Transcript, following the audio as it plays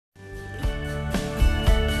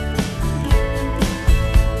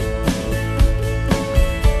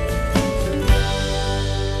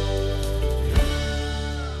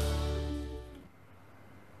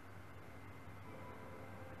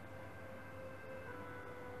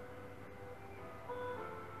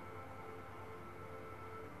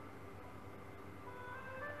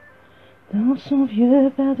Dans son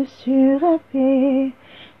vieux par-dessus râpé, il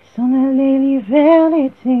s'en allait l'hiver,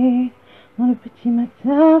 l'été, dans le petit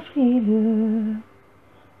matin frileux.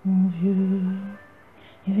 Mon vieux,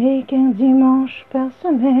 il n'y avait qu'un dimanche par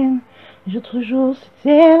semaine, les autres jours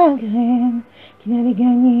c'était la graine qu'il allait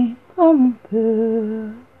gagner comme on peut.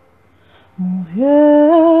 Mon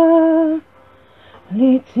vieux,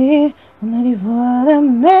 l'été, on allait voir la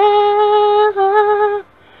mer.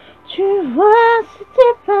 Tu vois,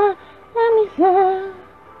 c'était pas la misère,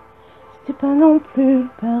 c'était pas non plus le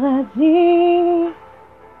paradis.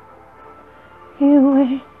 Et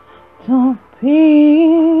ouais, tant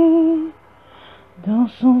pis. Dans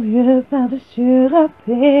son vieux par-dessus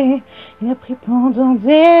râpé, il a pris pendant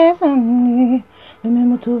des années le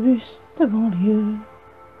même autobus de banlieue.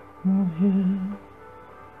 Mon vieux,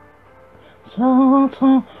 sans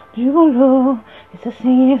rentrant du boulot, il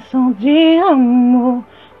s'asseyait sans dire un mot.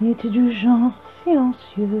 Il était du genre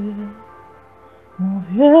silencieux. Mon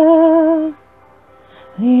vieux,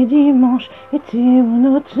 les dimanches étaient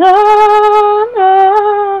monotones.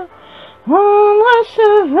 On ne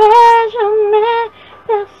recevait jamais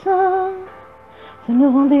personne. Ça ne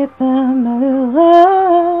rendait pas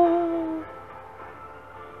malheureux.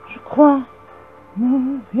 Je crois,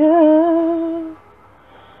 mon vieux.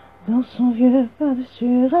 Dans son vieux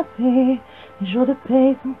par-dessus râpé, les jours de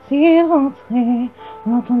paix quand il rentrait,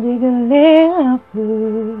 on entendait gueuler un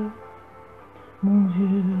peu. Mon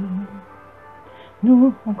vieux,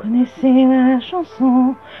 nous on connaissait la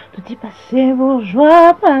chanson, tout y passait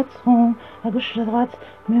bourgeois patron, à gauche à droite,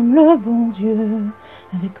 même le bon Dieu.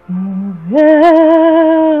 Avec mon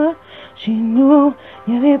vieux, chez nous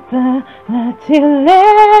y avait pas la télé.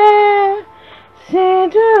 C'est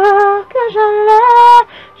dehors que j'allais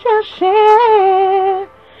chercher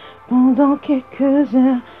pendant quelques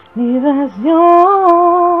heures l'évasion.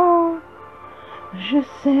 Je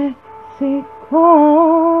sais, c'est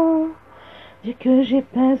con, dire que j'ai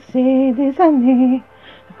passé des années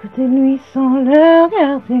à côté de lui sans le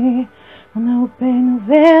regarder. On a au peine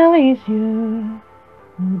ouvert les yeux,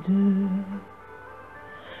 nous deux.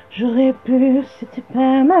 J'aurais pu, c'était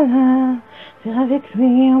pas malin, faire avec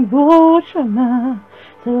lui un bout de chemin,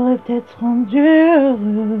 ça l'aurait peut-être rendu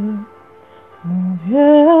heureux, mon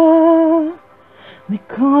vieux. Mais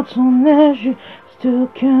quand on a juste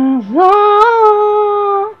 15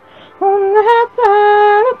 ans, on n'a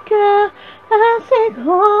pas le cœur assez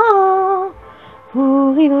grand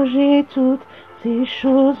pour y loger toutes ces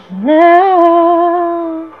choses-là.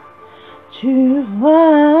 Tu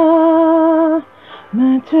vois,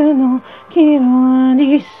 maintenant qu'il est loin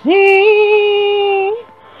d'ici,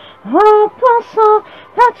 en pensant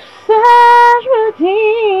à tout ça, je me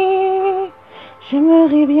dis,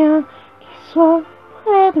 j'aimerais bien qu'il soit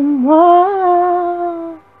près de moi,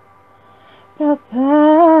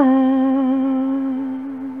 papa.